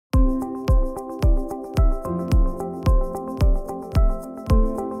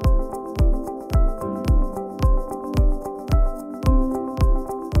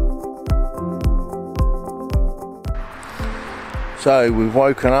So we've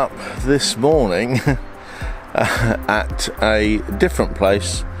woken up this morning at a different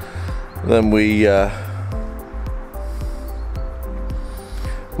place than we've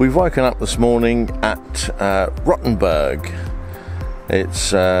woken up this morning at Rottenburg.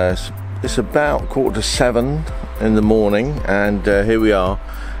 It's about 6:45 in the morning, and here we are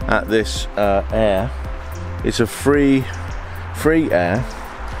at this air. It's a free air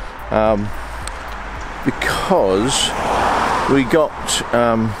because we were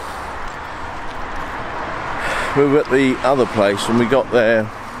at the other place, and we got there.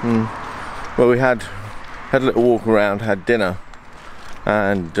 Well, we had a little walk around, had dinner,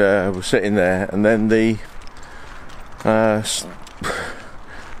 and we're sitting there, and then the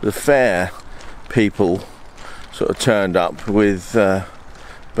fair people sort of turned up with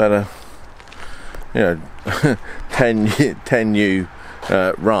about 10 new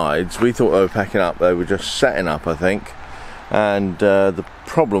rides. We thought they were packing up, they were just setting up, I think. And the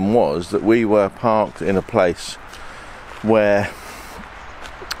problem was that we were parked in a place where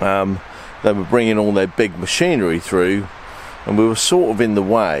they were bringing all their big machinery through, and we were sort of in the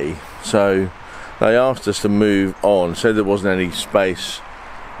way, so they asked us to move on, said there wasn't any space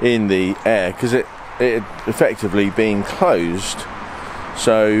in the air because it had effectively been closed.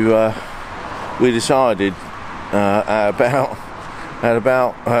 So we decided at about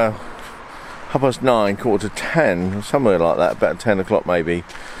 9:30, 9:45, somewhere like that, about 10 o'clock maybe,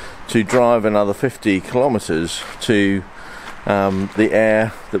 to drive another 50 kilometres to the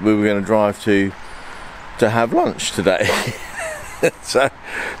air that we were going to drive to have lunch today. So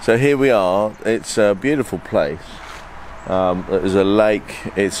here we are. It's a beautiful place. There's a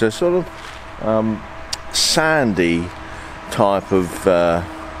lake. It's a sort of sandy type of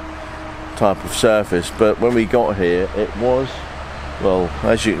surface, but when we got here it was, well,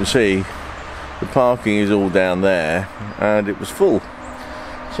 as you can see, the parking is all down there and it was full,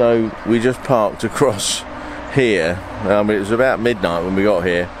 so we just parked across here. It was about midnight when we got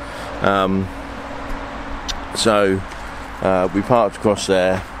here, so we parked across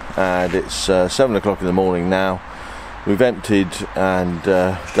there, and it's 7 o'clock in the morning now. We've emptied and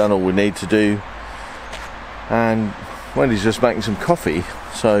done all we need to do, and Wendy's just making some coffee,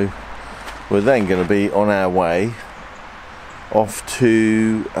 so we're then going to be on our way off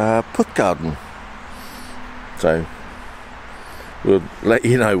to Puttgarden. So we'll let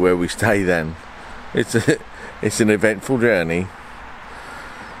you know where we stay then. It's an eventful journey.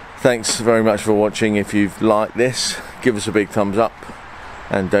 Thanks very much for watching. If you've liked this, give us a big thumbs up,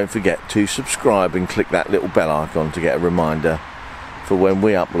 and don't forget to subscribe and click that little bell icon to get a reminder for when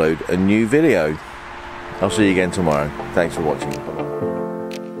we upload a new video. I'll see you again tomorrow. Thanks for watching. Bye-bye.